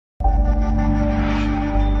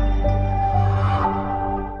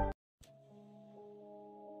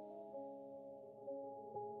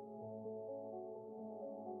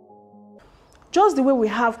Just the way we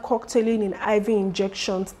have cocktailing in IV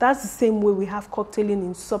injections, that's the same way we have cocktailing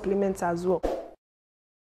in supplements as well.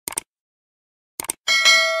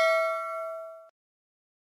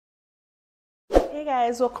 Hey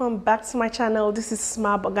guys, welcome back to my channel. This is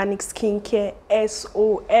Smab Organic Skincare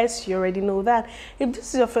SOS. You already know that. If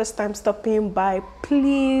this is your first time stopping by,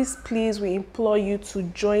 please we implore you to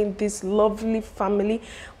join this lovely family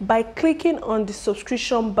by clicking on the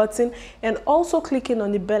subscription button and also clicking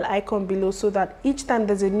on the bell icon below, so that each time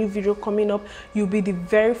there's a new video coming up, you'll be the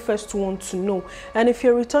very first one to know. And if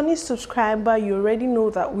you're a returning subscriber, you already know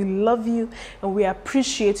that we love you and we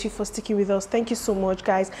appreciate you for sticking with us. Thank you so much,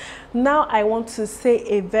 guys. Now I want to say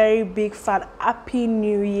a very big fat happy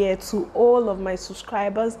new year to all of my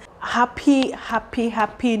subscribers. Happy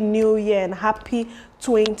new year and happy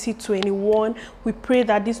 2021. We pray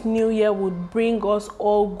that this new year would bring us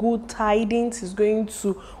all good tidings. It's going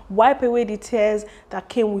to wipe away the tears that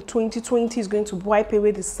came with 2020. It's going to wipe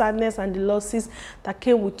away the sadness and the losses that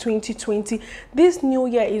came with 2020. This new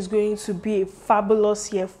year is going to be a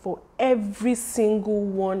fabulous year for every single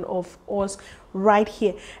one of us right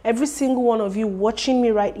here. Every single one of you watching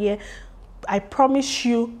me right here. I promise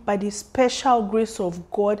you, by the special grace of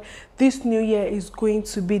God, this new year is going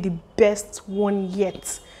to be the best one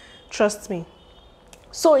yet. Trust me.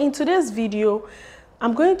 So in today's video,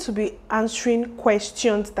 I'm going to be answering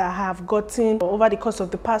questions that I have gotten over the course of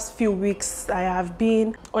the past few weeks. I have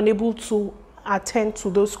been unable to attend to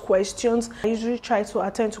those questions. I usually try to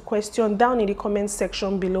attend to questions down in the comment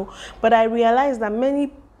section below, but I realized that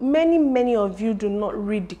many of you do not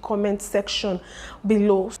read the comment section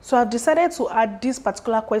below. So I've decided to add this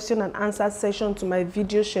particular question and answer session to my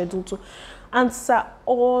video schedule to answer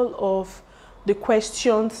all of the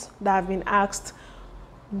questions that have been asked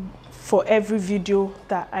for every video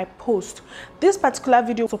that I post. This particular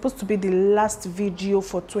video was supposed to be the last video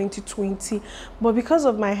for 2020, but because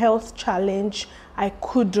of my health challenge, I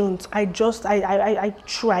couldn't. I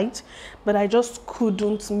tried, but I just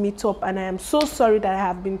couldn't meet up, and I am so sorry that I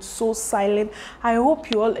have been so silent. I hope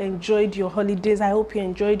you all enjoyed your holidays. I hope you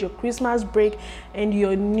enjoyed your Christmas break and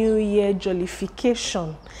your New Year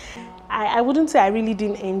jollification. I wouldn't say I really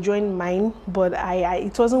didn't enjoy mine, but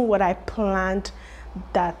it wasn't what I planned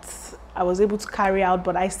that I was able to carry out,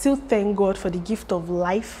 but I still thank God for the gift of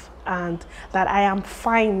life and that I am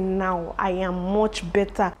fine now. I am much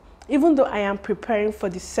better, even though I am preparing for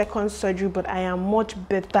the second surgery, but I am much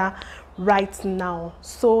better right now.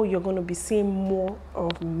 So you're going to be seeing more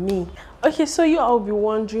of me. Okay, so you all be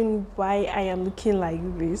wondering why I am looking like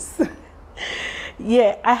this.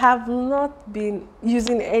 Yeah, I have not been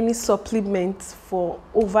using any supplements for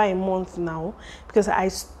over a month now, because I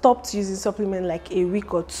stopped using supplement like a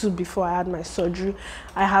week or two before I had my surgery.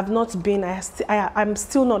 I have not been, I'm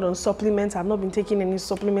still not on supplements. I've not been taking any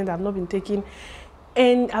supplement. I've not been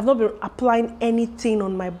applying anything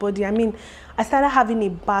on my body. I mean, I started having a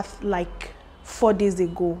bath like 4 days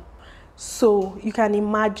ago, so you can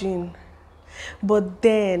imagine. But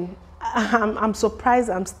then I'm surprised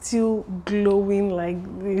I'm still glowing like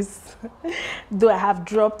this. Though I have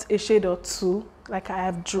dropped a shade or two, like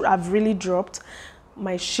I've really dropped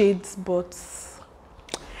my shades, but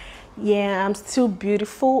yeah, I'm still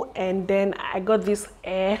beautiful. And then I got this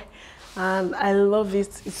hair and I love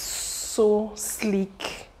it. It's so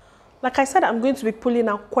sleek. Like I said, I'm going to be pulling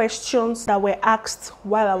out questions that were asked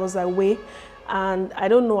while I was away, and I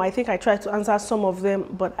don't know, I think I tried to answer some of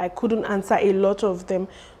them, but I couldn't answer a lot of them.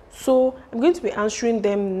 So I'm going to be answering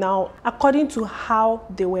them now according to how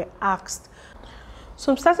they were asked.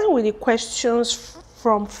 So I'm starting with the questions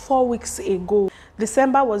from 4 weeks ago.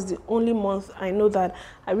 December was the only month I know that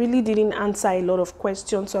I really didn't answer a lot of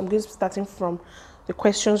questions, so I'm going to be starting from the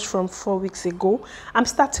questions from 4 weeks ago. I'm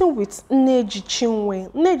starting with Neji Chinwe.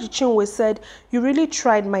 Neji Chinwe said, "You really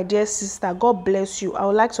tried, my dear sister. God bless you. I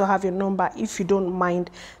would like to have your number if you don't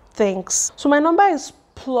mind. Thanks." So my number is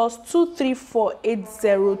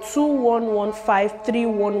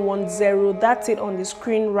 +2348021153110. That's it on the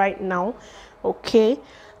screen right now. Okay,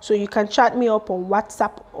 so you can chat me up on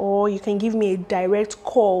WhatsApp, or you can give me a direct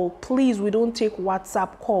call. Please, we don't take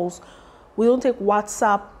WhatsApp calls. We don't take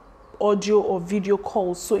WhatsApp audio or video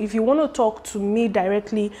calls. So if you want to talk to me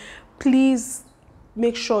directly, please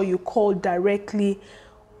make sure you call directly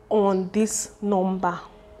on this number.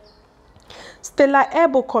 Stella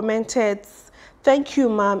Ebo commented, "Thank you,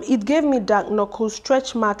 ma'am. It gave me dark knuckles,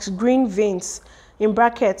 stretch marks, green veins, in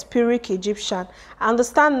brackets, Puric Egyptian. I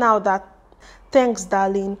understand now that, thanks,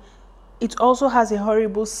 darling. It also has a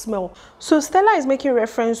horrible smell." So Stella is making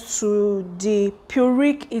reference to the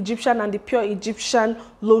Puric Egyptian and the Pure Egyptian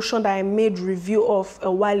lotion that I made review of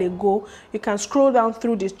a while ago. You can scroll down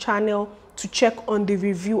through this channel to check on the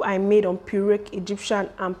review I made on Puric Egyptian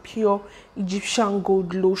and Pure Egyptian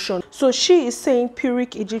Gold Lotion. So she is saying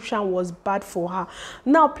Puric Egyptian was bad for her.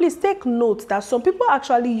 Now please take note that some people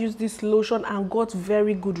actually use this lotion and got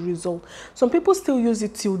very good results. Some people still use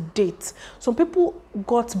it till date. Some people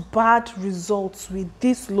got bad results with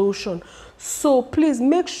this lotion. So please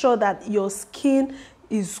make sure that your skin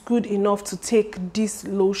is good enough to take this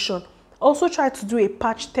lotion. Also try to do a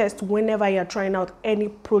patch test whenever you're trying out any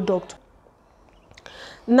product.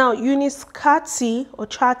 Now Eunice Kati or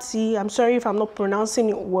Chati, I'm sorry if I'm not pronouncing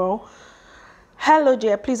it well. Hello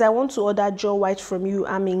dear, please I want to order Jaw White from you.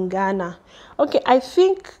 I'm in Ghana. Okay, I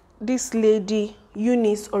think this lady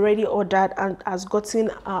Eunice already ordered and has gotten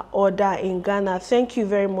her order in Ghana. Thank you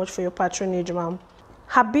very much for your patronage, ma'am.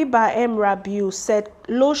 Habiba M. Rabiu said,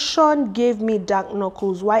 lotion gave me dark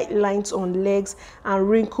knuckles, white lines on legs, and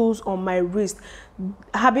wrinkles on my wrist.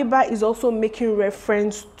 Habiba is also making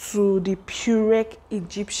reference to the Puric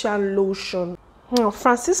Egyptian lotion.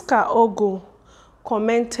 Francisca Ogo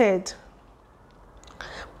commented,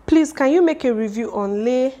 please, can you make a review on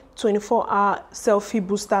Lay 24-hour selfie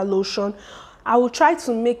booster lotion? I will try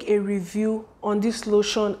to make a review on this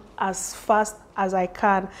lotion as fast as I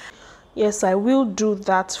can. Yes, I will do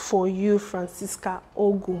that for you, Francisca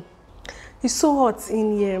Ogu. It's so hot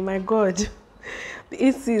in here, my God. The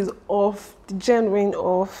AC is off, the genuine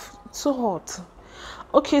off. It's so hot.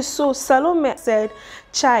 Okay, so Salome said,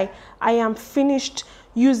 Chai, I am finished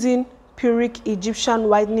using Puric Egyptian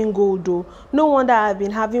whitening gold though. No wonder I've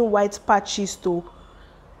been having white patches though.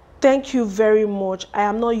 Thank you very much. I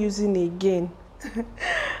am not using it again.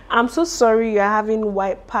 I'm so sorry you're having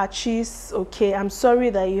white patches. Okay, I'm sorry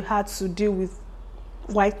that you had to deal with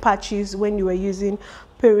white patches when you were using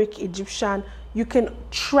Puric Egyptian. You can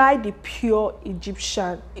try the Pure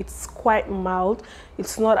Egyptian. It's quite mild.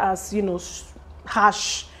 It's not as, you know,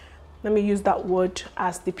 harsh, let me use that word,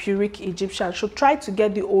 as the Puric Egyptian. So try to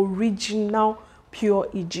get the original Pure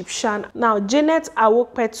Egyptian. Now Janet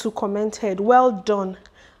Awokpetu commented, well done.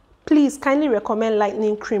 Please kindly recommend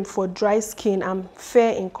lightening cream for dry skin and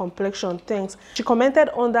fair in complexion. Thanks. She commented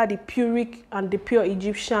under the Puric and the Pure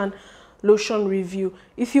Egyptian lotion review.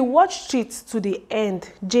 If you watched it to the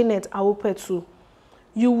end, Janet Awopetu,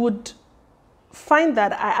 you would find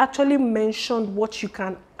that I actually mentioned what you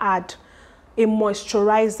can add, a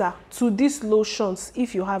moisturizer, to these lotions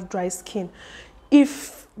if you have dry skin.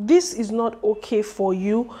 If this is not okay for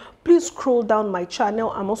you, please scroll down my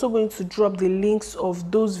channel. I'm also going to drop the links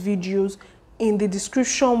of those videos in the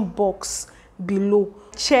description box below.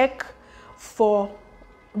 Check for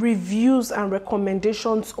reviews and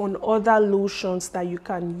recommendations on other lotions that you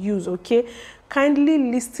can use. Okay, kindly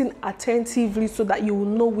listen attentively so that you will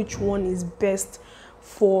know which one is best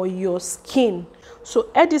for your skin. So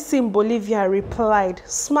Edison Bolivia replied,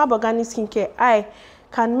 Smab Organic Skincare,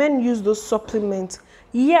 can men use those supplements?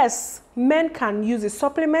 Yes, men can use it.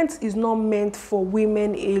 Supplements is not meant for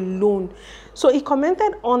women alone. So he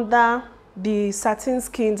commented under the Satin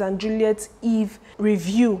Skins and Juliet Eve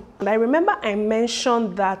review. And I remember I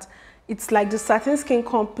mentioned that it's like the Satin Skin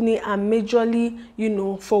company and majorly, you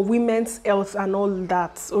know, for women's health and all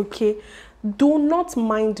that. Okay, do not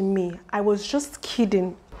mind me. I was just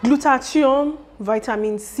kidding. Glutathione,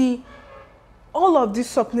 vitamin C, all of these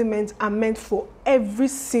supplements are meant for every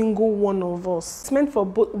single one of us. It's meant for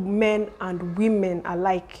both men and women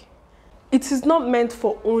alike. It is not meant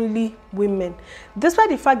for only women. Despite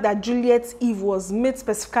the fact that Juliet Eve was made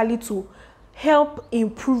specifically to help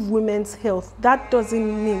improve women's health, that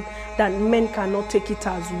doesn't mean that men cannot take it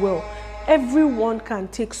as well. Everyone can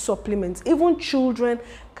take supplements. Even children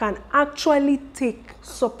can actually take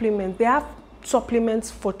supplements. They have supplements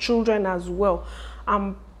for children as well.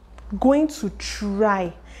 I'm going to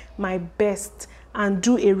try my best and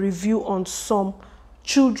do a review on some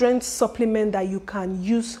children's supplement that you can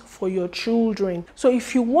use for your children. So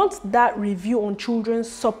if you want that review on children's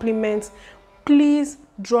supplements, please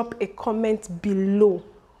drop a comment below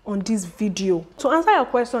on this video. To answer your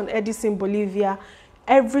question, Edison Bolivia,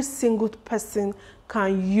 every single person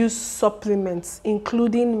can use supplements,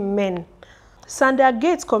 including men. Sandra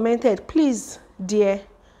Gates commented, please dear,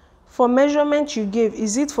 for measurement you gave,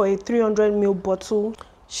 is it for a 300 ml bottle?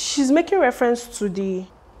 She's making reference to the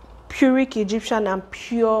Puric Egyptian and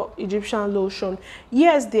Pure Egyptian lotion.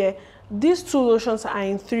 Yes, dear, these two lotions are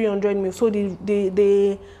in 300 ml. So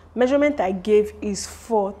the measurement I gave is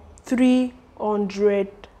for 300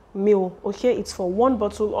 ml. Okay, it's for one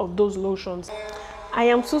bottle of those lotions. I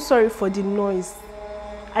am so sorry for the noise.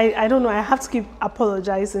 I don't know, I have to keep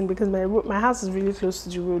apologizing because my house is really close to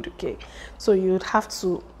the road. Okay, so you'd have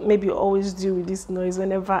to maybe always deal with this noise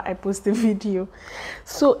whenever I post a video.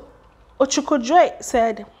 So Ochukojoy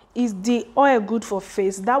said, is the oil good for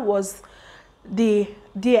face? That was the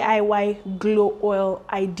DIY glow oil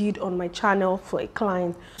I did on my channel for a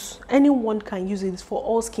client. Anyone can use it for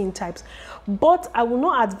all skin types, but I will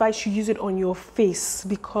not advise you use it on your face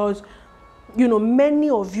because, you know,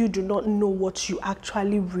 many of you do not know what you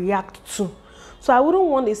actually react to. So I wouldn't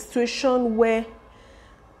want a situation where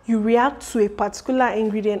you react to a particular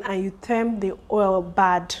ingredient and you term the oil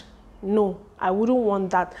bad. No, I wouldn't want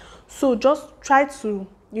that. So just try to,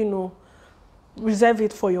 you know, reserve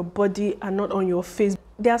it for your body and not on your face.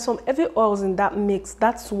 There are some heavy oils in that mix.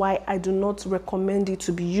 That's why I do not recommend it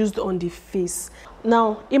to be used on the face.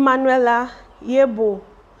 Now, Emanuela Yebo,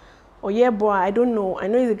 or Yebo, I don't know. I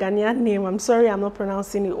know it's a Ghanaian name. I'm sorry I'm not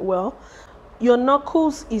pronouncing it well. Your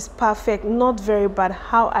knuckles is perfect, not very bad.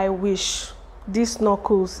 How I wish. This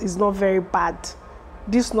knuckles is not very bad.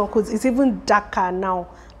 This knuckles is even darker now,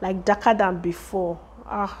 like darker than before.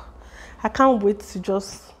 I can't wait to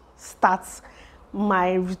just start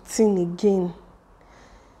my routine again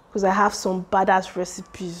because I have some badass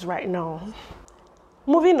recipes right now.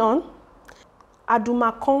 Moving on,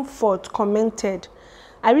 Aduma Comfort commented,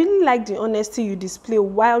 I really like the honesty you display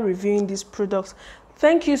while reviewing these products.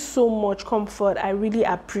 Thank you so much, Comfort. I really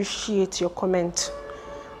appreciate your comment.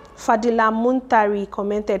 Fadila Muntari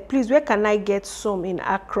commented, please, where can I get some in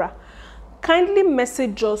Accra? Kindly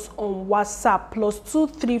message us on WhatsApp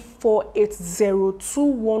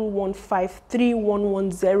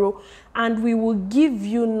 +2348021153110 and we will give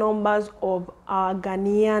you numbers of our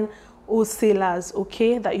Ghanaian wholesalers,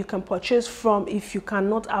 okay, that you can purchase from if you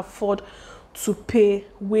cannot afford to pay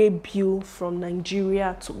way bill from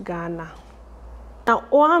Nigeria to Ghana. Now,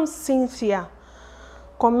 Oham Cynthia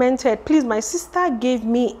commented, please, my sister gave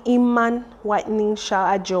me Iman whitening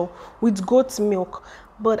shower gel with goat milk,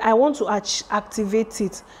 but I want to activate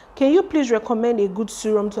it. Can you please recommend a good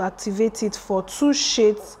serum to activate it for 2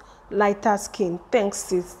 shades lighter skin? Thanks,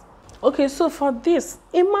 sis. Okay, so for this,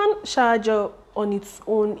 Iman shower gel on its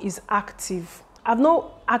own is active. I've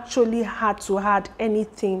not actually had to add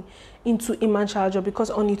anything into Iman shower gel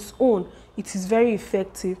because on its own, it is very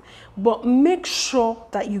effective. But make sure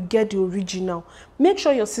that you get the original. Make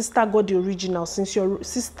sure your sister got the original since your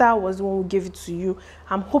sister was the one who gave it to you.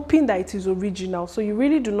 I'm hoping that it is original. So you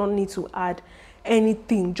really do not need to add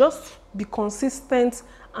anything. Just be consistent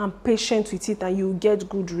and patient with it and you'll get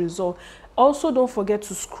good result. Also, don't forget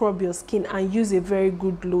to scrub your skin and use a very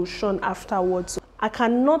good lotion afterwards. I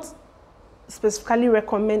cannot specifically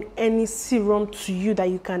recommend any serum to you that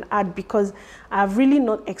you can add because I've really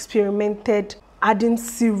not experimented adding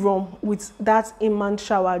serum with that Iman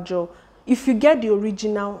shower gel. If you get the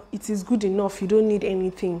original, it is good enough. You don't need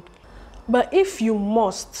anything. But if you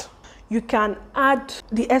must, you can add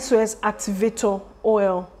the SOS activator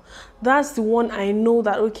oil. That's the one I know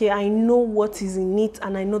that, okay, I know what is in it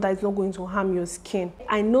and I know that it's not going to harm your skin.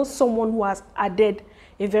 I know someone who has added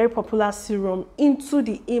a very popular serum into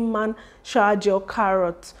the Iman shower gel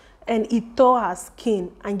carrot and it tore her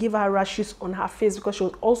skin and gave her rashes on her face because she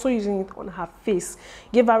was also using it on her face.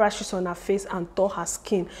 Gave her rashes on her face and tore her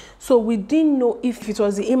skin. So we didn't know if it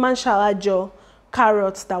was the Iman shower gel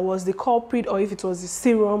carrot that was the culprit or if it was the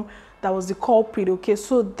serum that was the culprit. Okay,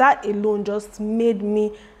 so that alone just made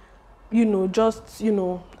me, you know,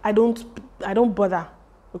 I don't bother.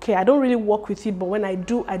 Okay, I don't really work with it, but when I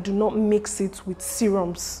do not mix it with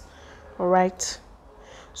serums. All right.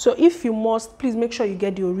 So if you must, please make sure you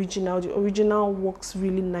get the original. The original works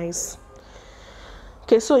really nice.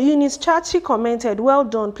 Okay, so Eunice Chachi commented, well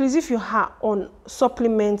done. Please, if you are on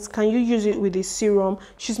supplements, can you use it with the serum?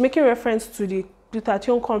 She's making reference to the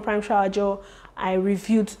Glutathione Comprime Shower Gel I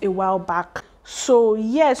reviewed a while back. So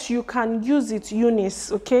yes, you can use it, Eunice.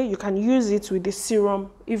 Okay, you can use it with the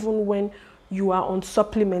serum even when you are on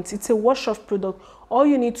supplements. It's a wash-off product. All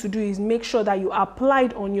you need to do is make sure that you apply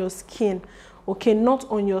it on your skin, okay, not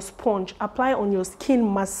on your sponge. Apply on your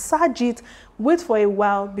skin, massage it, wait for a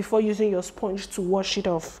while before using your sponge to wash it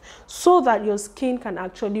off so that your skin can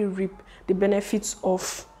actually reap the benefits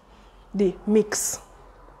of the mix.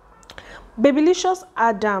 Babylicious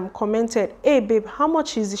Adam commented, hey babe, how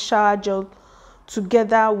much is the shower gel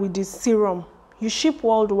together with the serum? You ship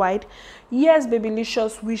worldwide? Yes,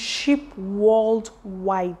 Babylicious, we ship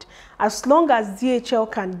worldwide. As long as DHL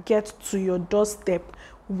can get to your doorstep,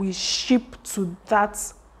 we ship to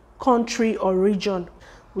that country or region.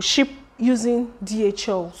 We ship using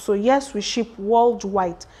DHL. So yes, we ship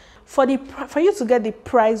worldwide. For you to get the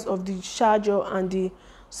price of the shower gel and the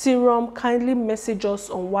serum, kindly message us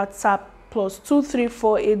on WhatsApp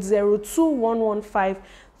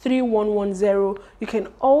 +2348021153110. You can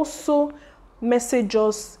also message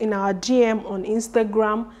us in our DM on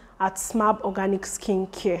Instagram at Smab Organic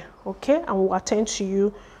Skincare, okay? And we'll attend to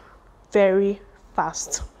you very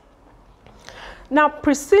fast. Now,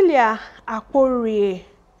 Priscilla Akporie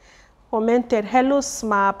commented, hello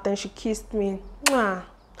Smab, then she kissed me. Mwah.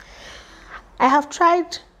 I have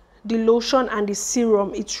tried the lotion and the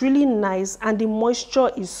serum. It's really nice and the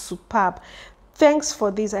moisture is superb. Thanks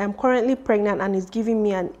for this. I am currently pregnant and it's giving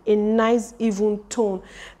me a nice even tone.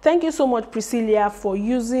 Thank you so much, Priscilla, for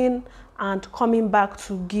using and coming back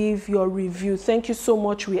to give your review. Thank you so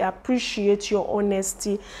much. We appreciate your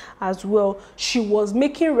honesty as well. She was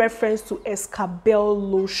making reference to Escabel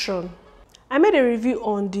lotion. I made a review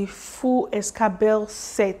on the full Escabel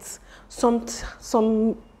set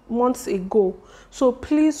some months ago, so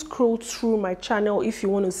please scroll through my channel if you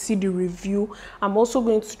want to see the review. I'm also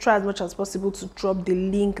going to try as much as possible to drop the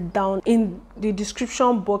link down in the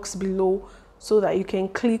description box below so that you can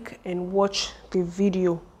click and watch the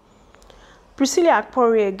video. Priscilla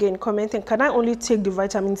Akporie again commenting, can I only take the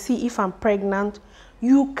vitamin C if I'm pregnant?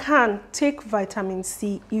 You can take vitamin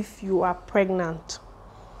C if you are pregnant.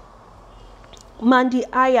 Mandy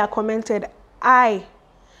Aya commented, I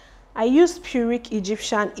use Puric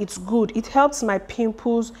Egyptian. It's good. It helps my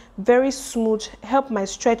pimples, very smooth, help my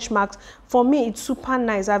stretch marks. For me, it's super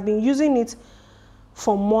nice. I've been using it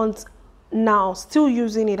for months now, still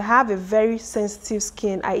using it. I have a very sensitive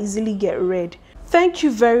skin. I easily get red. Thank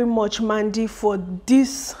you very much, Mandy, for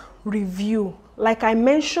this review. Like I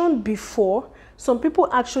mentioned before, some people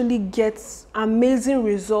actually get amazing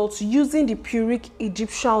results using the Puric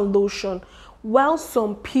Egyptian lotion, while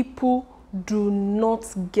some people do not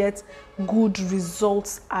get good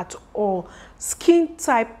results at all. Skin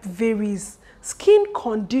type varies, skin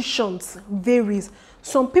conditions varies.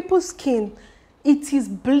 Some people's skin, it is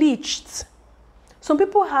bleached. Some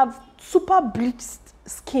people have super bleached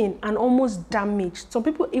skin and almost damaged. Some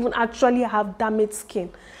people even actually have damaged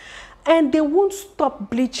skin, and they won't stop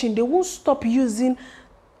bleaching. They won't stop using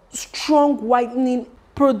strong whitening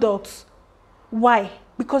products. Why?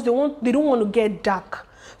 Because they don't want to get dark.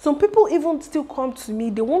 Some people even still come to me,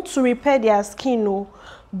 they want to repair their skin,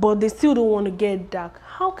 but they still don't want to get dark.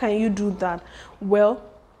 How can you do that? Well,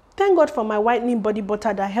 thank God for my whitening body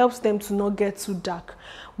butter that helps them to not get too dark.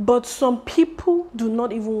 But some people do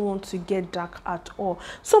not even want to get dark at all.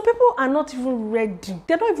 Some people are not even ready.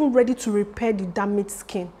 They're not even ready to repair the damaged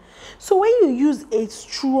skin. So when you use a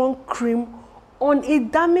strong cream on a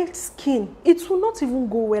damaged skin, it will not even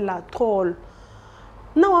go well at all.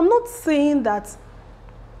 Now, I'm not saying that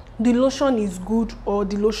the lotion is good or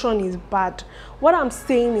the lotion is bad. What I'm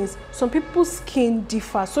saying is some people's skin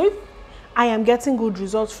differ. So if I am getting good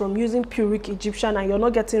results from using Puric Egyptian and you're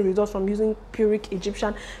not getting results from using Puric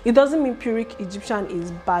Egyptian, it doesn't mean Puric Egyptian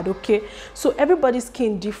is bad, okay? So everybody's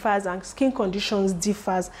skin differs and skin conditions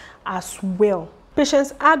differs as well.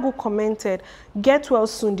 Patience Agu commented, get well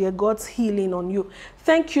soon, dear. God's healing on you.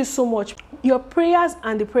 Thank you so much. Your prayers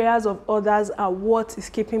and the prayers of others are what is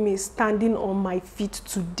keeping me standing on my feet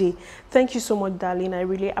today. Thank you so much, darling. I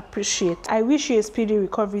really appreciate it. I wish you a speedy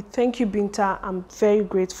recovery. Thank you, Binta. I'm very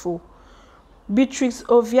grateful. Beatrix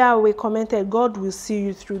Oviawe commented, God will see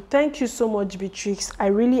you through. Thank you so much, Beatrix. I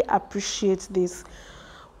really appreciate this.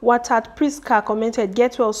 Watat Priska commented,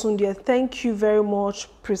 get well soon, dear. Thank you very much,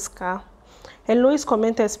 Priska. Eloise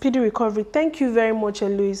commented, speedy recovery. Thank you very much,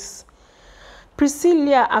 Eloise.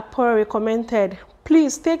 Priscilla Akporie commented,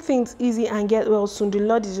 please take things easy and get well soon. The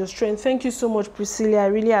Lord is your strength. Thank you so much, Priscilla. I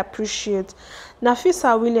really appreciate.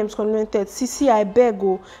 Nafisa Williams commented, Sisi, I beg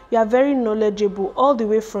you are very knowledgeable all the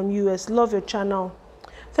way from US. Love your channel.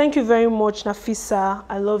 Thank you very much, Nafisa.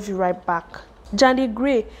 I love you right back. Jandy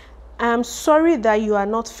Gray, I am sorry that you are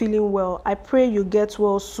not feeling well. I pray you get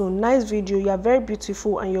well soon. Nice video. You are very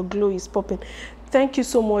beautiful and your glow is popping. Thank you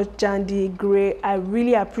so much, Jandy Gray. I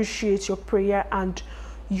really appreciate your prayer and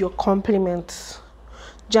your compliments.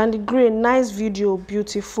 Jandy Gray, nice video,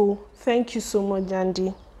 beautiful. Thank you so much,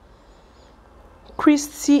 Jandy.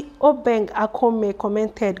 Christy Obeng Akome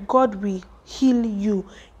commented, God will heal you.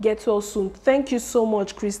 Get well soon. Thank you so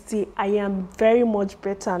much, Christy. I am very much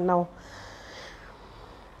better now.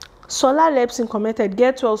 Solar Lepsin commented,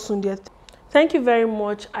 get well soon, dear. Thank you very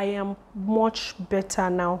much. I am much better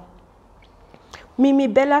now. Mimi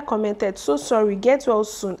Bella commented, so sorry, get well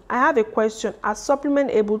soon. I have a question. Are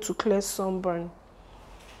supplements able to clear sunburn?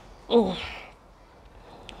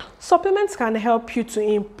 Supplements can help you to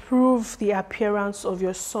improve the appearance of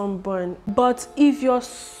your sunburn. But if your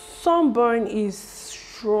sunburn is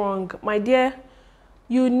strong, my dear,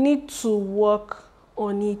 you need to work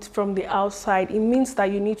on it from the outside. It means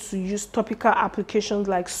that you need to use topical applications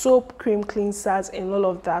like soap, cream, cleansers, and all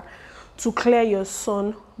of that to clear your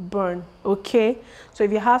sunburn sunburn. Okay, so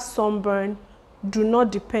if you have sunburn, do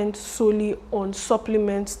not depend solely on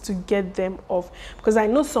supplements to get them off, because I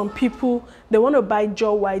know some people, they want to buy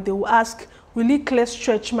Jaw White, they will ask, will it clear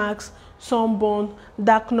stretch marks, sunburn,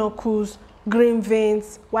 dark knuckles, green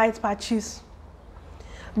veins, white patches?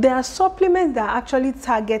 There are supplements that are actually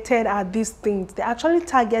targeted at these things. They actually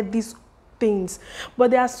target these things, but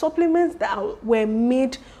there are supplements that were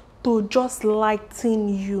made to just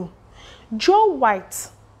lighten you. Jaw White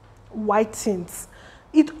whitens.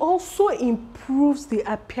 It also improves the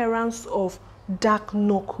appearance of dark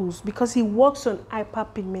knuckles because it works on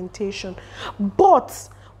hyperpigmentation. But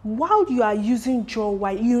while you are using Jaw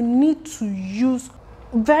White, you need to use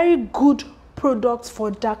very good products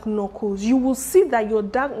for dark knuckles. You will see that your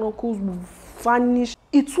dark knuckles will vanish.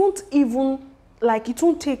 It won't even, like, it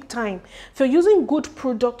won't take time. If you're using good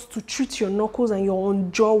products to treat your knuckles and you're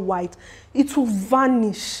on Jaw White, it will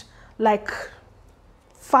vanish like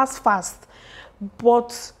fast.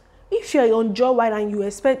 But if you're on Jaw White and you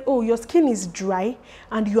expect, oh, your skin is dry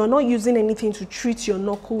and you're not using anything to treat your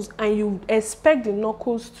knuckles and you expect the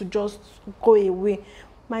knuckles to just go away,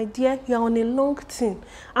 my dear, you're on a long thing.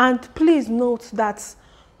 And please note that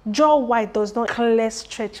Jaw White does not clear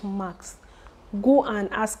stretch marks. Go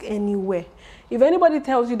and ask anywhere. If anybody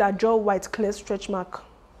tells you that Jaw White clears stretch mark,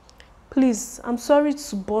 please, I'm sorry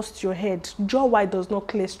to bust your head. Jaw White does not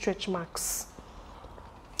clear stretch marks.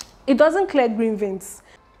 It doesn't clear green veins.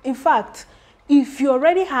 In fact, if you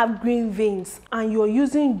already have green veins and you're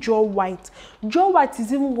using Jaw White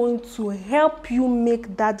is even going to help you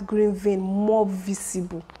make that green vein more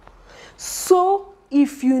visible. So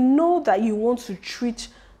if you know that you want to treat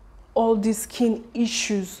all these skin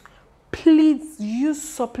issues, please use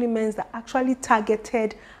supplements that are actually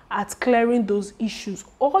targeted at clearing those issues,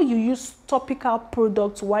 or you use topical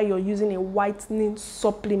products while you're using a whitening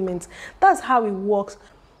supplement. That's how it works.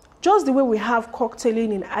 Just the way we have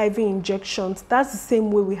cocktailing in IV injections, that's the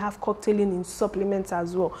same way we have cocktailing in supplements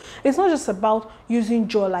as well. It's not just about using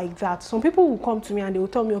Jaw like that. Some people will come to me and they will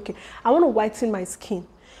tell me, okay, I want to whiten my skin.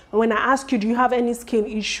 And when I ask you, do you have any skin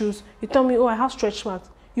issues? You tell me, oh, I have stretch marks.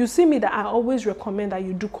 You see me that I always recommend that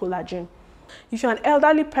you do collagen. If you're an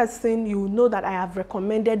elderly person, you will know that I have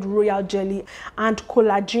recommended Royal Jelly and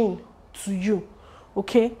collagen to you.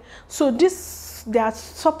 Okay? So there are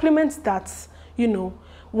supplements that, you know,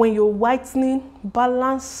 when you're whitening,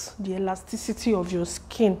 balance the elasticity of your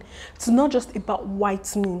skin. It's not just about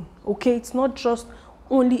whitening, okay? It's not just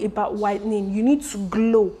only about whitening. You need to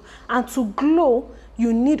glow. And to glow,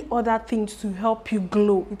 you need other things to help you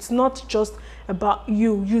glow. It's not just about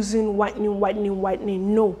you using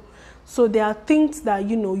whitening. No. So there are things that,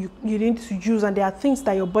 you know, you need to use, and there are things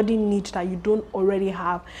that your body needs that you don't already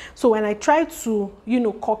have. So when I try to, you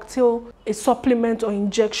know, cocktail a supplement or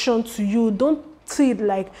injection to you, don't see it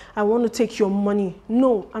like I want to take your money.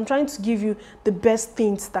 No, I'm trying to give you the best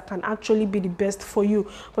things that can actually be the best for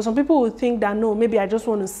you. But some people will think that, no, maybe I just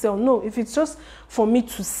want to sell. No, if it's just for me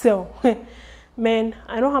to sell, man,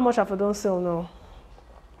 I know how much I don't sell now.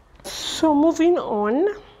 So moving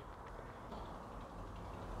on,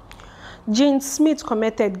 Jane Smith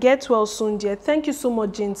commented, get well soon, dear. Thank you so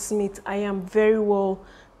much, Jane Smith. I am very well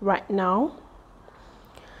right now.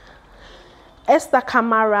 Esther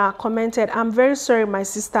Kamara commented, I'm very sorry, my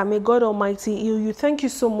sister. May God Almighty heal you. Thank you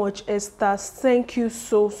so much, Esther. Thank you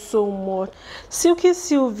so much. Silky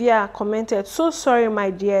Sylvia commented, so sorry,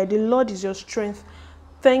 my dear. The Lord is your strength.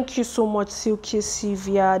 Thank you so much, Silky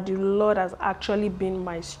Sylvia. The Lord has actually been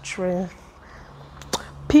my strength.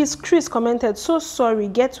 Peace Chris commented, so sorry,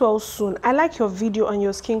 get well soon. I like your video on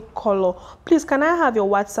your skin color. Please, can I have your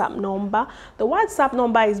WhatsApp number? The WhatsApp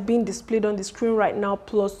number is being displayed on the screen right now,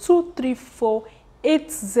 +234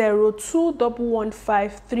 802115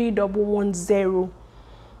 3110.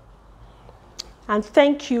 And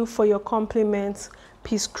thank you for your compliments,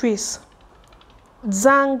 Peace Chris.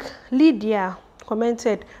 Zhang Lydia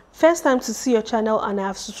commented, first time to see your channel and I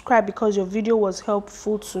have subscribed because your video was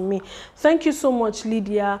helpful to me. Thank you so much,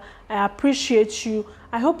 Lydia. I appreciate you.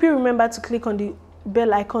 I hope you remember to click on the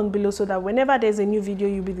bell icon below so that whenever there's a new video,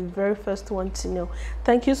 you'll be the very first one to know.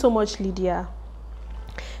 Thank you so much, Lydia.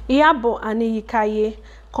 Iyabo Aniyikaye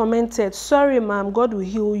commented, sorry ma'am, God will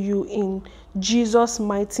heal you in Jesus'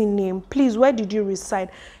 mighty name. Please, where did you reside?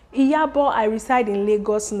 Iyabo, I reside in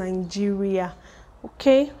Lagos, Nigeria.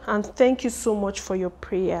 Okay, and thank you so much for your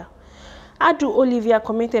prayer. Adu Olivia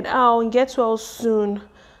commented, oh, get well soon,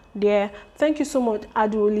 dear. Thank you so much,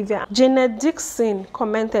 Adu Olivia. Janet Dixon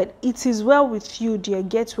commented, it is well with you, dear.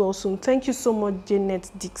 Get well soon. Thank you so much,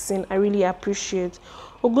 Janet Dixon. I really appreciate.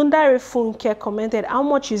 Ogundare Funke commented, how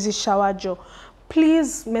much is this shower gel?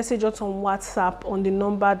 please message us on WhatsApp on the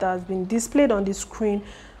number that has been displayed on the screen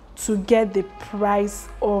to get the price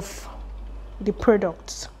of the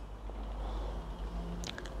products.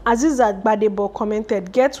 Azizat Badebo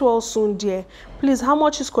commented, get well soon dear. Please, how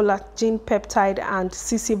much is collagen peptide and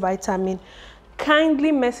CC vitamin?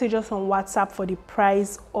 Kindly message us on WhatsApp for the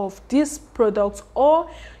price of these products,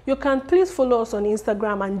 or you can please follow us on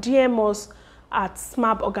Instagram and DM us at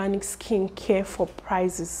Smab Organic Skincare for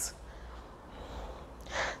prices.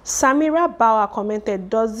 Samira Bauer commented,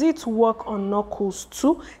 does it work on knuckles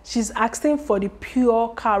too? She's asking for the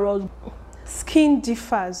pure carrot. Skin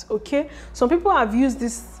differs, okay? Some people have used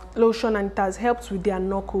this lotion and it has helped with their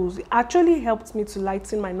knuckles. It actually helped me to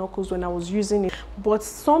lighten my knuckles when I was using it, but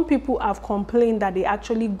some people have complained that they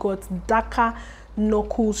actually got darker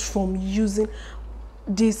knuckles from using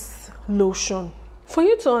this lotion. For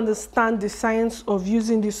you to understand the science of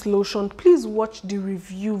using this lotion, please watch the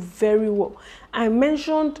review very well. I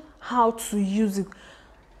mentioned how to use it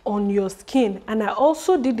on your skin, and I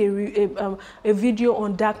also did a video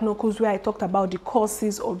on dark knuckles where I talked about the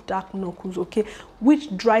causes of dark knuckles, okay,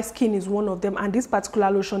 which dry skin is one of them, and this particular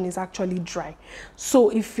lotion is actually dry. So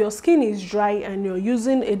if your skin is dry and you're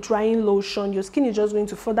using a drying lotion, your skin is just going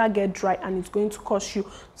to further get dry and it's going to cause you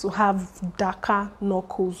to have darker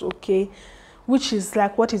knuckles, okay, which is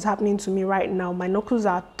like what is happening to me right now. My knuckles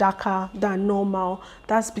are darker than normal.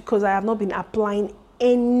 That's because I have not been applying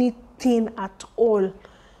anything at all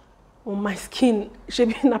on my skin. She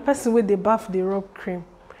be a person with the bath, the rub cream.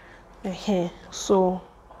 So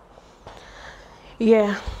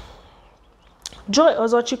yeah. Joy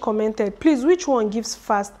Ozochi commented, please, which one gives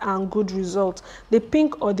fast and good results, the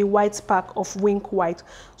pink or the white pack of Wink White?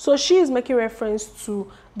 So she is making reference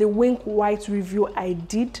to the Wink White review I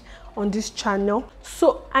did on this channel.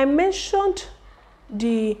 So I mentioned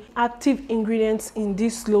the active ingredients in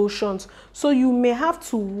these lotions, so you may have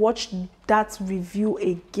to watch that review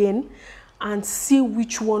again and see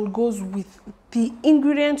which one goes with the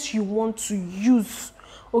ingredients you want to use,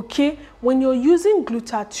 okay? When you're using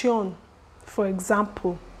glutathione, for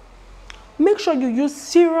example, make sure you use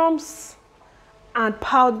serums and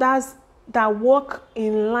powders that work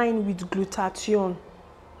in line with glutathione.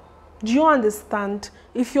 Do you understand?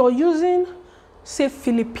 If you're using, say,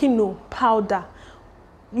 Filipino powder,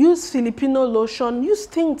 use Filipino lotion, use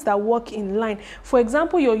things that work in line. For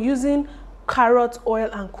example, you're using carrot oil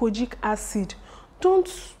and kojic acid.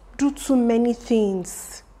 Don't do too many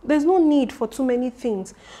things. There's no need for too many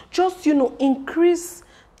things. Just, you know, increase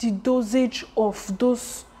the dosage of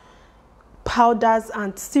those powders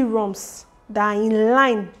and serums that are in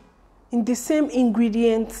line in the same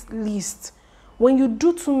ingredient list. When you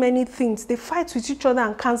do too many things, they fight with each other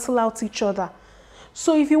and cancel out each other.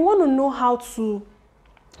 So if you want to know how to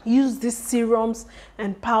use these serums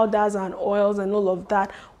and powders and oils and all of that,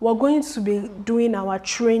 we're going to be doing our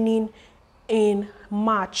training in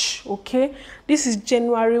March, okay? This is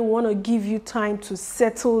January. We want to give you time to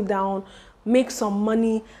settle down, make some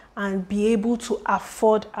money, and be able to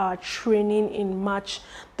afford our training in March.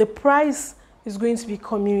 The price is going to be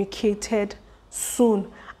communicated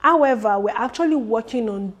soon. However, we're actually working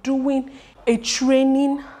on doing a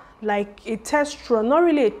training, like a test run, not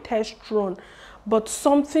really a test run, but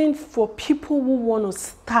something for people who want to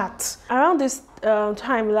start. Around this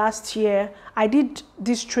time last year, I did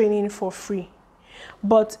this training for free,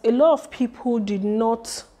 but a lot of people did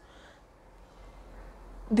not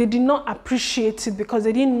appreciate it because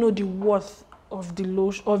they didn't know the worth of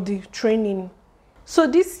the training. So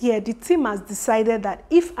this year, the team has decided that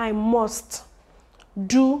if I must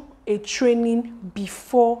do a training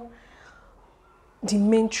before the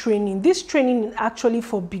main training, this training is actually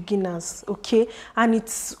for beginners, okay? And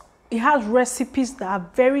it has recipes that are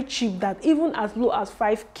very cheap, that even as low as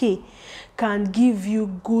 5K can give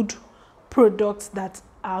you good products that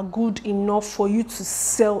are good enough for you to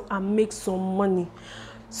sell and make some money.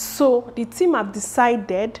 So the team have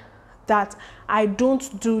decided that I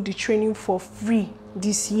don't do the training for free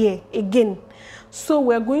this year again. So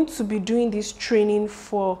we're going to be doing this training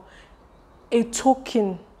for a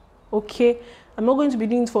token, okay? I'm not going to be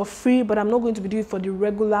doing it for free, but I'm not going to be doing it for the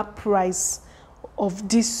regular price of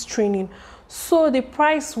this training. So the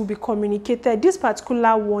price will be communicated. This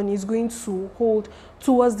particular one is going to hold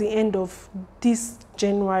towards the end of this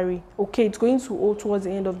January, okay? It's going to hold towards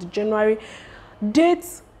the end of the January.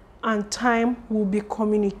 Dates and time will be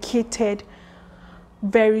communicated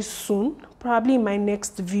very soon, probably in my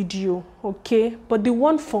next video, okay? But the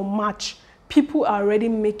one for March, people are already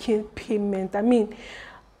making payment. I mean,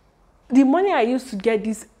 the money I used to get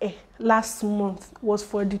this last month was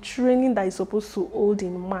for the training that is supposed to hold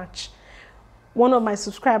in March. one of my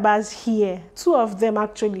subscribers here, 2 of them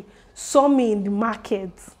actually, saw me in the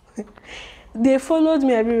market. They followed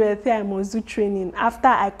me everywhere. I must do training after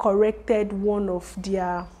I corrected one of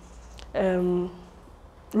their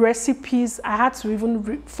recipes. I had to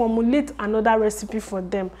even formulate another recipe for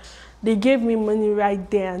them. They gave me money right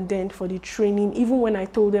there and then for the training, even when I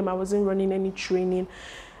told them I wasn't running any training.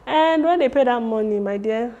 And when they paid that money, my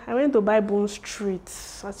dear, I went to buy Bone Street,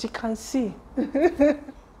 as you can see.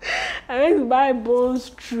 I went to buy Bone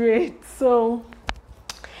Street. So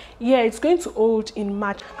yeah, it's going to hold in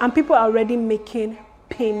March and people are already making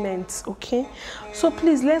payments. Okay, so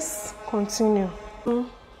please let's continue.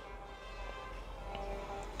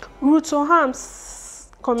 Ruto Hams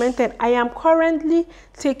commented, I am currently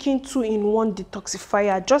taking 2-in-1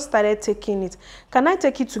 detoxifier. Just started taking it. Can I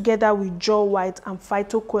take it together with Jaw White and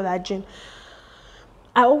Phytocollagen?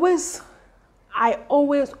 I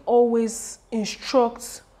always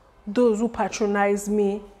instruct those who patronize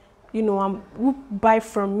me, you know, who buy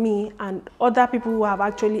from me, and other people who have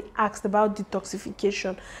actually asked about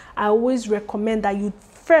detoxification. I always recommend that you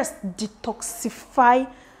first detoxify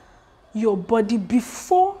your body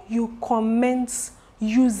before you commence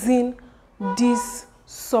using these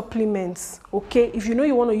supplements. Okay, if you know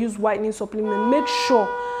you want to use whitening supplement, make sure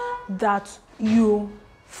that you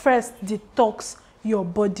first detox your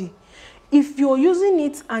body. If you're using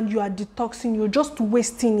it and you are detoxing, you're just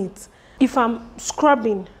wasting it. If I'm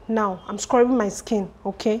scrubbing now, I'm scrubbing my skin,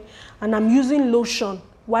 okay, and I'm using lotion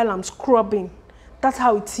while I'm scrubbing, that's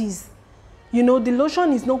how it is. You know, the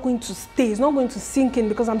lotion is not going to stay, it's not going to sink in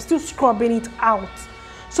because I'm still scrubbing it out.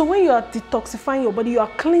 So when you are detoxifying your body, you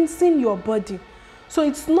are cleansing your body. So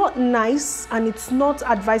it's not nice and it's not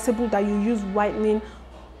advisable that you use whitening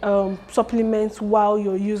supplements while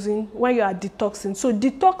you are detoxing. So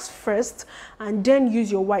detox first and then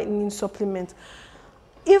use your whitening supplement.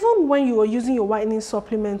 Even when you are using your whitening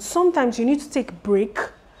supplement, sometimes you need to take a break.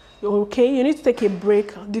 Okay, you need to take a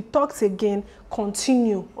break, detox again,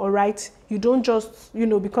 continue. All right, you don't just, you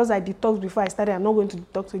know, because I detoxed before I started, I'm not going to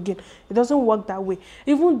detox again. It doesn't work that way.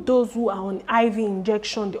 Even those who are on IV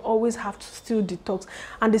injection, they always have to still detox,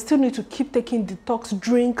 and they still need to keep taking detox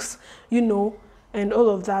drinks, you know, and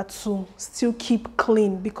all of that to still keep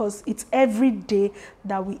clean, because it's every day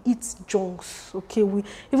that we eat junks. Okay,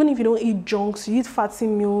 even if you don't eat junks, you eat fatty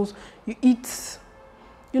meals, you eat,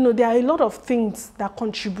 you know, there are a lot of things that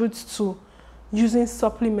contribute to using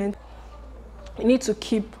supplements. You need to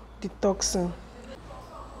keep detoxing.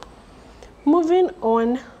 Moving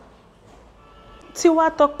on,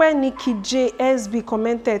 Tiwa Tokpe Nikki JSB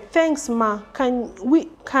commented, thanks ma,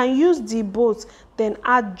 can use the both then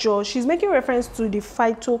add Jaw. She's making reference to the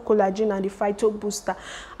Phytocollagen and the Phyto Booster.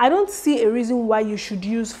 I don't see a reason why you should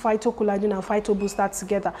use Phytocollagen and Phyto Booster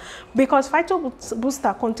together, because Phyto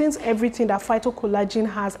Booster contains everything that Phytocollagen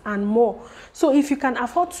has and more. So if you can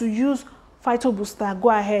afford to use Phyto Booster,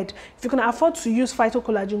 go ahead. If you can afford to use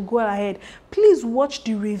Phytocollagen, go ahead. Please watch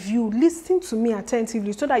the review, listen to me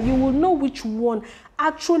attentively so that you will know which one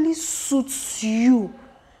actually suits you.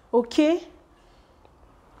 Okay?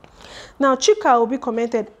 Now, Chika Obi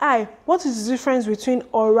commented, what is the difference between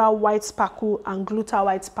Aura White Sparkle and Gluta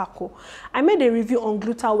White Sparkle? I made a review on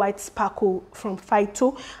Gluta White Sparkle from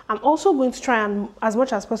Phyto. I'm also going to try and, as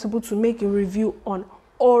much as possible, to make a review on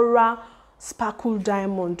Aura Sparkle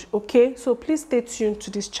Diamond. Okay, so please stay tuned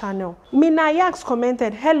to this channel. Mina Yax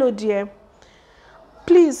commented, hello dear.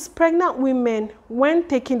 Please, pregnant women, when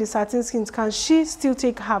taking the satin skins, can she still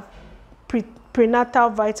take her prenatal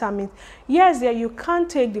vitamins? Yes, you can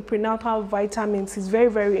take the prenatal vitamins. It's very,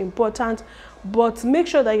 very important, but make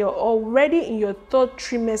sure that you're already in your 3rd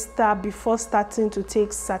trimester before starting to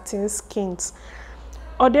take satin skins.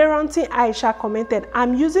 Oderanti Aisha commented,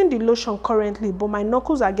 I'm using the lotion currently, but my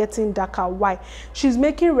knuckles are getting darker. Why? She's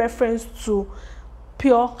making reference to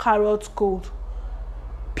Pure Carrot Gold.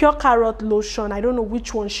 Pure Carrot lotion. I don't know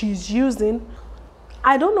which one she's using.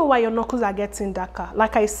 I don't know why your knuckles are getting darker.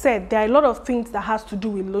 Like I said, there are a lot of things that has to do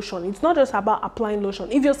with lotion. It's not just about applying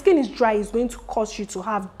lotion. If your skin is dry, it's going to cause you to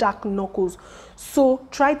have dark knuckles. So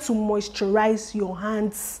try to moisturize your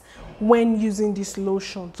hands when using these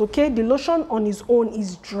lotions. Okay, the lotion on its own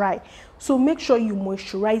is dry, so make sure you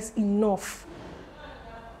moisturize enough.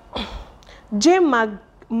 J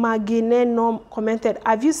Maginenom commented,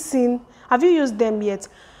 have you used them yet?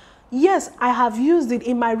 Yes, I have used it.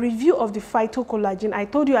 In my review of the Phytocollagen, I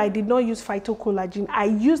told you I did not use Phytocollagen. I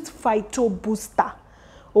used Phyto Booster.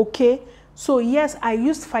 Okay, so yes, I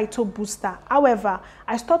used Phyto Booster. However,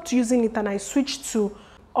 I stopped using it and I switched to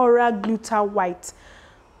Aura Gluta White,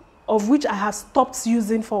 of which I have stopped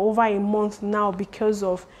using for over a month now because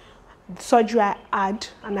of surgery I had,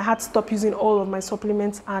 and I had to stop using all of my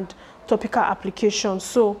supplements and topical applications.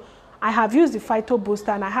 So I have used the Phyto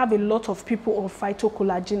Booster, and I have a lot of people on Phyto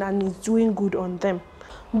Collagen, and it's doing good on them.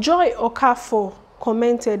 Joy Okafor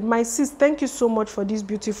commented, my sis, thank you so much for this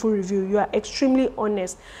beautiful review. You are extremely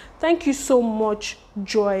honest. Thank you so much,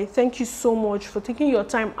 Joy. Thank you so much for taking your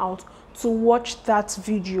time out to watch that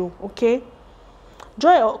video. Okay,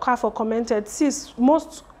 Joy Okafor commented, sis,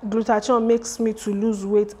 most glutathione makes me to lose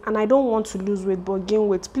weight, and I don't want to lose weight but gain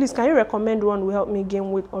weight. Please, can you recommend one will help me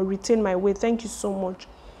gain weight or retain my weight? Thank you so much.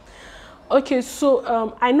 Okay,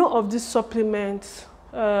 so I know of this supplement,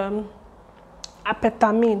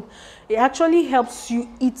 apetamin. It actually helps you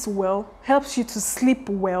eat well, helps you to sleep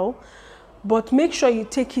well, but make sure you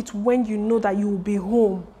take it when you know that you will be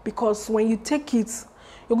home, because when you take it,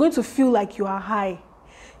 you're going to feel like you are high.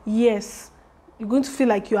 Yes, you're going to feel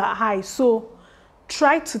like you are high. So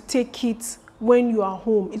try to take it when you are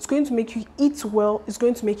home. It's going to make you eat well, it's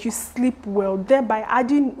going to make you sleep well, thereby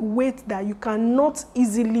adding weight that you cannot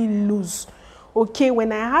easily lose. Okay,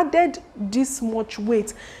 when I added this much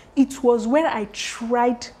weight, it was when I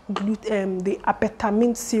tried the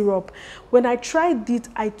apetamin syrup. When I tried it,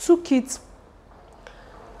 I took it,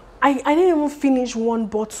 I didn't even finish one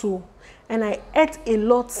bottle, and I ate a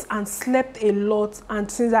lot and slept a lot, and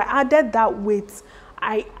since I added that weight,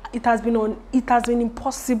 it has been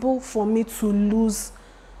impossible for me to lose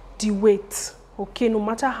the weight. Okay, no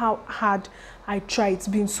matter how hard I try, it's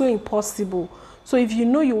been so impossible. So if you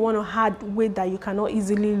know you want to add weight that you cannot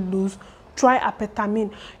easily lose, try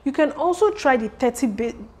apetamin. You can also try the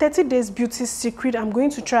 30 days beauty secret. I'm going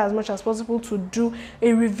to try as much as possible to do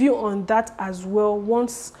a review on that as well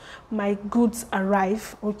once my goods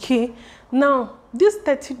arrive. Okay, now this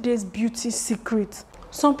 30 days beauty secret,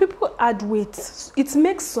 some people add weight. It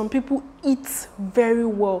makes some people eat very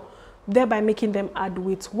well, thereby making them add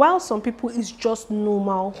weight, while some people it's just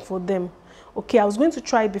normal for them. Okay, I was going to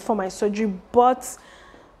try it before my surgery, but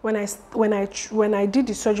when I did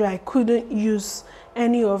the surgery, I couldn't use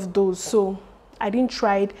any of those, so I didn't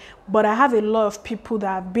try it. But I have a lot of people that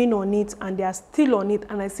have been on it and they are still on it,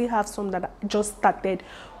 and I still have some that just started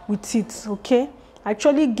with it. Okay, I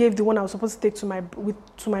actually gave the one I was supposed to take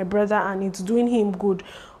to my brother, and it's doing him good,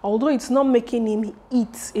 although it's not making him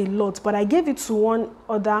eat a lot. But I gave it to one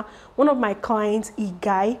of my clients, a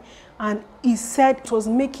guy, and he said it was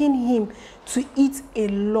making him to eat a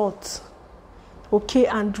lot. Okay,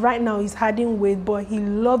 and right now he's adding weight, but he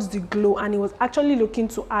loves the glow, and he was actually looking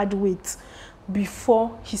to add weight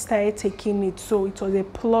before he started taking it, so it was a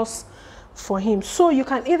plus for him. So you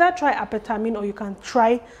can either try apetamin or you can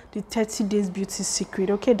try the 30 days beauty secret.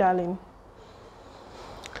 Okay, darling.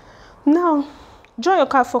 Now Joy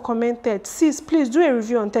Okafor commented, sis, please do a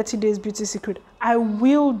review on 30 days beauty secret. I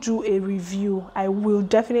will do a review. I will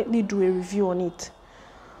definitely do a review on it.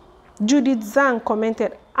 Judith Zhang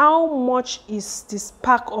commented, how much is this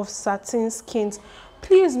pack of satin skins?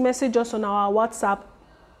 Please message us on our WhatsApp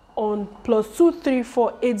on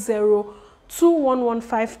 +23480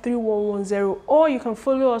 21153110, or you can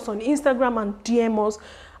follow us on Instagram and DM us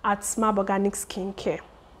at Smab Organic Skincare.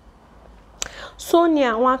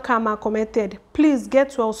 Sonia Wakama commented, please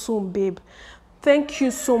get well soon, babe. Thank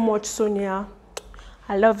you so much, Sonia.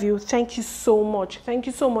 I love you. Thank you so much. Thank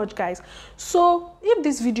you so much, guys. So if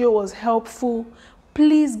this video was helpful,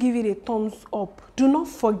 please give it a thumbs up. Do not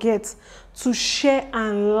forget to share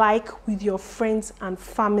and like with your friends and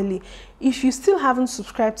family. If you still haven't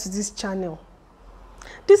subscribed to this channel,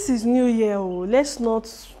 this is New Year. Let's not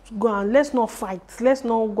fight. Let's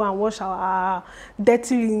not go and wash our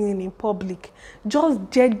dirty linen in public. Just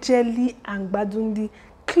jejely and badundi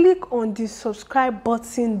click on the subscribe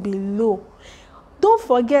button below. Don't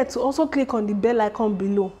forget to also click on the bell icon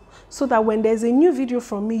below, so that when there's a new video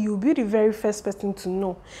from me, you'll be the very first person to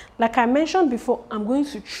know. Like I mentioned before, I'm going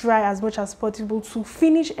to try as much as possible to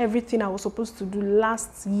finish everything I was supposed to do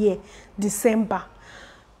last year, December,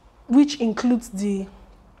 which includes the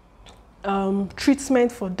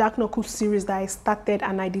treatment for dark knuckle series that I started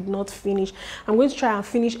and I did not finish. I'm going to try and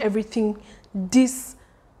finish everything this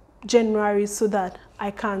January so that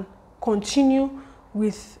I can continue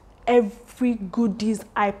with every goodies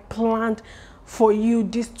I planned for you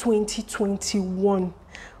this 2021.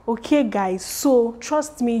 Okay, guys, so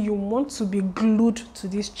trust me, you want to be glued to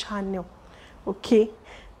this channel. Okay,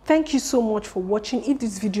 thank you so much for watching. If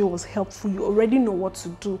this video was helpful, you already know what to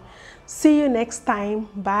do. See you next time.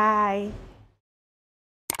 Bye.